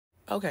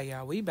Okay,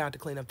 y'all, we about to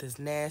clean up this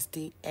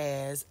nasty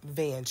ass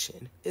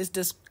Vansion.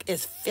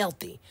 It's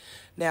filthy.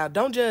 Now,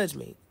 don't judge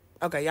me.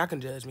 Okay, y'all can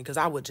judge me because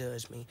I would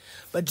judge me.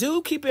 But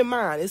do keep in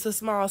mind, it's a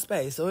small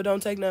space, so it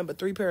don't take nothing but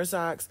 3 pair of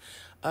socks,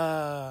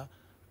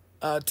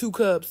 2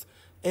 cups,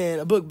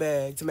 and a book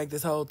bag to make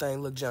this whole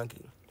thing look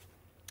junky.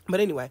 But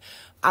anyway,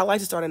 I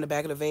like to start in the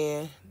back of the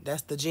van.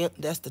 That's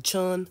the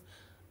chun.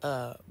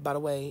 By the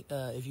way,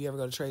 if you ever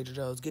go to Trader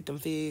Joe's, get them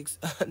figs.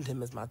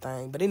 Them is my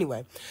thing. But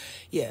anyway,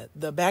 yeah,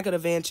 the back of the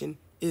Vansion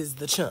is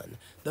the chun.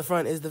 The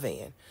front is the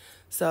van.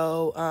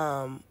 So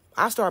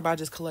I start by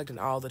just collecting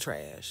all the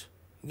trash.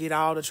 Get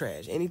all the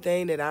trash.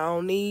 Anything that I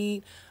don't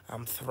need,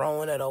 I'm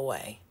throwing it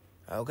away.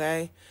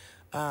 Okay?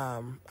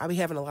 I be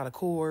having a lot of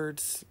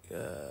cords,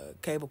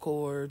 cable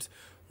cords,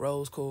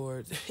 rose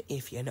cords,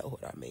 if you know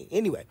what I mean.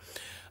 Anyway,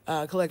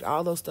 collect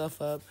all those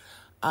stuff up.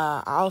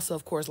 I also,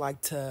 of course, like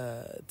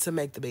to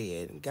make the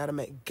bed. Got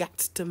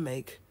to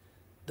make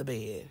the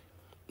bed.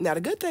 Now,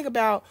 the good thing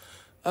about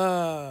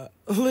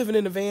living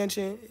in a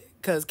Vansion,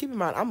 because keep in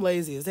mind, I'm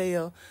lazy as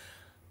hell,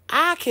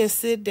 I can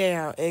sit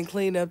down and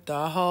clean up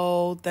the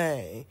whole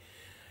thing.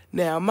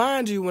 Now,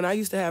 mind you, when I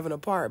used to have an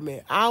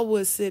apartment, I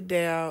would sit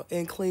down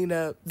and clean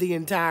up the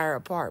entire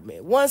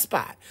apartment. One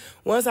spot.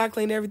 Once I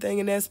clean everything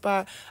in that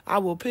spot, I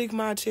will pick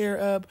my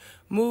chair up,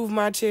 move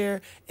my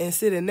chair, and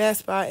sit in that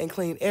spot and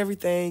clean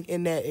everything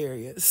in that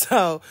area.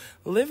 So,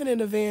 living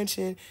in a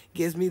Vansion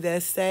gives me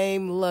that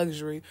same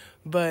luxury,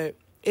 but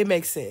it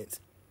makes sense.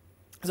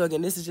 So,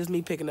 again, this is just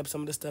me picking up some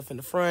of the stuff in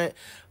the front.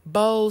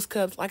 Bowls,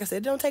 cups, like I said,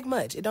 it don't take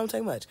much.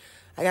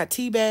 I got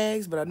tea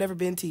bags, but I've never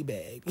been tea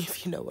bagged,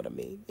 if you know what I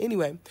mean.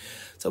 Anyway,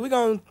 so we're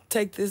going to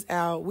take this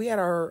out. We had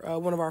our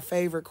one of our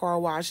favorite car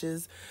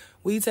washes.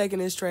 We taking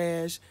this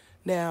trash.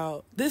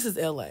 Now, this is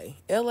L.A.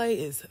 L.A.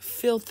 is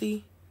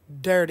filthy,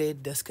 dirty,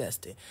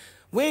 disgusting.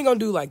 We ain't going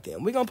to do like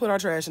them. We're going to put our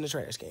trash in the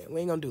trash can.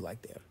 We ain't going to do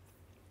like them.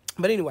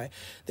 But anyway,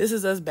 this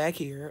is us back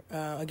here.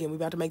 Again, we're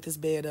about to make this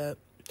bed up.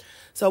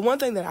 So one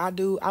thing that I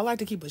do, I like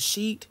to keep a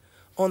sheet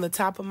on the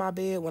top of my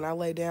bed when I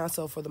lay down.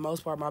 So for the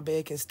most part, my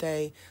bed can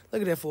stay,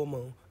 look at that full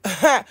moon.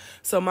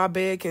 So my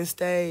bed can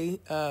stay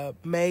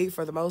made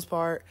for the most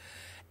part.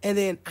 And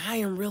then I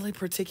am really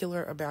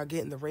particular about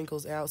getting the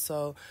wrinkles out.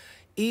 So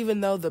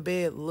even though the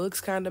bed looks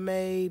kind of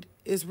made,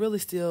 it's really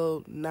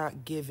still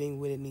not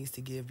giving what it needs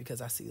to give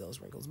because I see those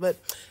wrinkles. But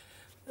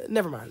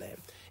never mind that.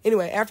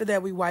 Anyway, after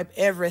that, we wipe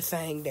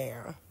everything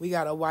down. We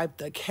got to wipe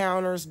the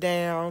counters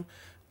down.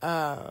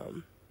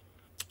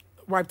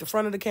 Wipe the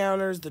front of the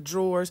counters, the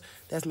drawers.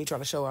 That's me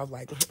trying to show off,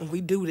 like, we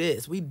do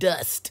this. We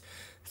dust.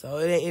 So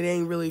it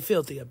ain't really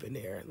filthy up in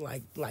there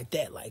like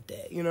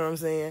that. You know what I'm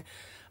saying?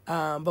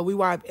 But we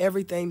wipe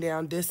everything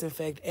down,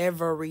 disinfect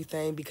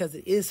everything because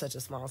it is such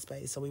a small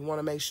space. So we want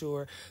to make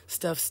sure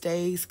stuff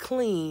stays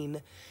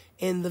clean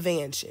in the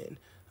Vansion.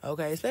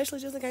 Okay, especially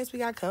just in case we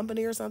got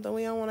company or something.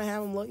 We don't want to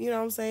have them look, you know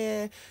what I'm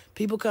saying?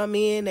 People come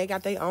in, they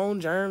got their own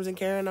germs and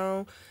carrying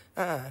on.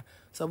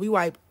 So we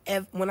wipe,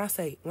 when I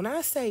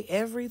say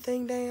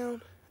everything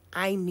down,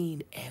 I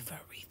mean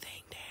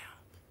everything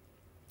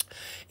down.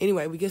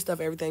 Anyway, we get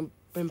everything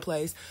in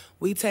place.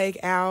 We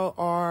take out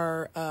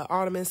our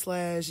ottoman /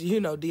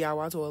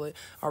 DIY toilet,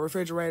 our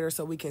refrigerator,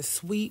 so we can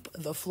sweep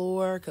the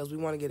floor because we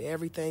want to get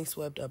everything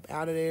swept up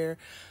out of there.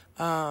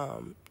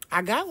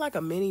 I got like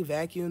a mini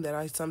vacuum that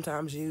I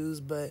sometimes use,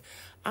 but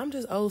I'm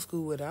just old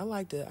school with it. I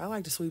like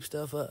to sweep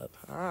stuff up.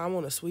 I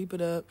want to sweep it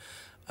up.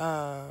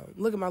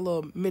 Look at my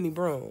little mini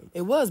broom.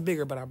 It was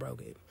bigger, but I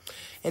broke it.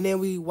 And then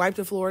we wipe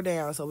the floor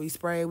down. So we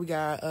spray. We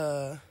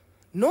got,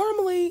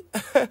 normally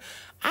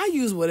I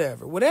use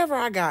whatever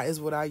I got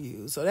is what I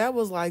use. So that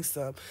was like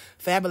some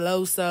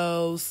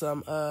Fabuloso,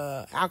 some,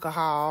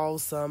 alcohol,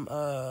 some,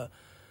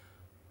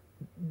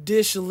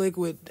 dish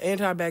liquid,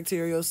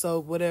 antibacterial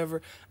soap,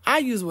 whatever. I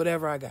use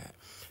whatever I got.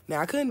 Now,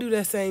 I couldn't do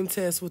that same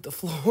test with the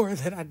floor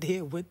that I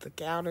did with the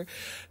counter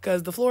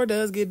because the floor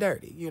does get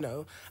dirty, you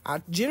know.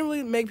 I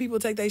generally make people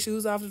take their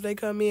shoes off if they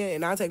come in,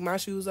 and I take my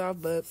shoes off,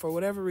 but for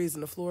whatever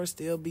reason, the floor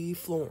still be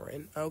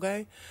flooring,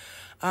 okay?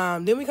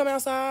 Then we come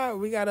outside.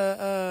 We got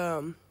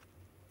to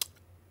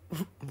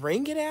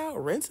wring it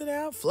out, rinse it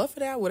out, fluff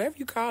it out, whatever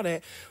you call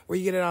that, where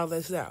you get all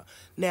this out.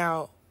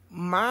 Now,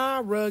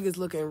 my rug is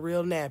looking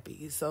real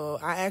nappy. So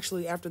I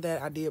actually, after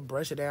that, I did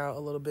brush it out a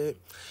little bit.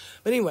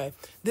 But anyway,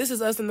 this is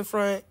us in the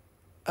front,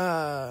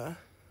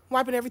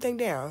 wiping everything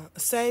down.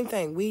 Same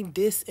thing. We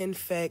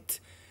disinfect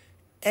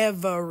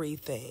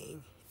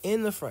everything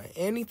in the front.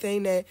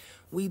 Anything that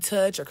we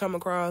touch or come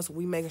across,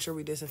 we making sure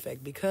we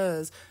disinfect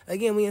because,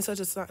 again, we in such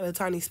a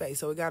tiny space,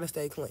 so we got to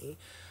stay clean.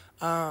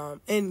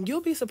 And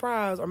you'll be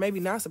surprised, or maybe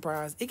not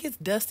surprised, it gets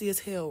dusty as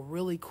hell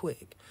really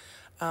quick.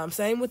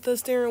 Same with the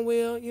steering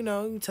wheel,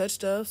 you touch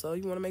stuff, so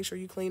you want to make sure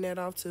you clean that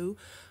off too.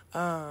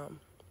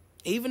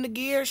 Even the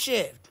gear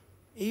shift.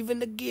 I'm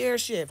going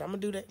to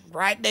do that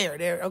right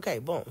there. Okay,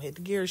 boom, hit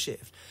the gear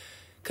shift.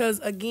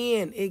 Because,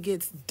 again, it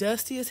gets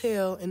dusty as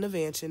hell in the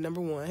Vansion, number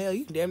one. Hell,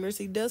 you can damn near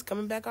see dust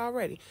coming back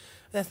already.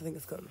 That's the thing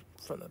that's coming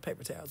from the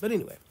paper towels. But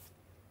anyway.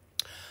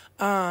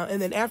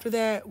 And then after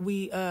that,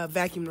 we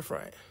vacuum the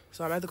front.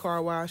 So I'm at the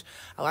car wash.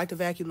 I like to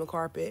vacuum the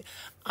carpet.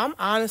 I'm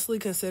honestly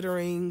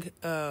considering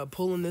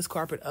pulling this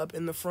carpet up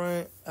in the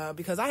front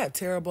because I have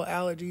terrible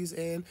allergies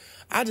and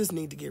I just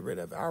need to get rid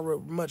of it. I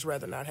would much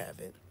rather not have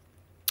it.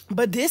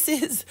 But this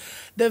is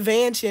the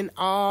Vansion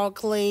all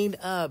cleaned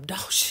up.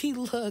 Don't she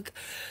look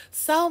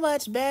so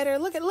much better?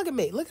 Look at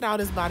me. Look at all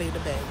this body in the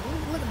back.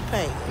 Look at the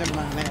paint. Never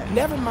mind that.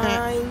 Never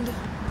mind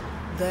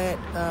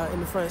that in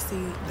the front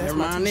seat. That's Never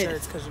my mind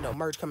t-shirts because,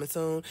 merch coming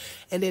soon.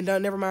 And then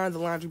never mind the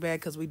laundry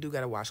bag because we do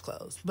got to wash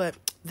clothes. But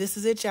this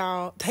is it,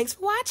 y'all. Thanks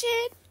for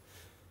watching.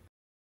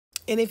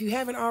 And if you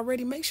haven't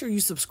already, make sure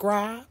you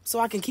subscribe so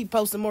I can keep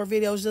posting more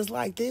videos just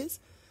like this.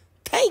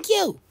 Thank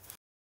you.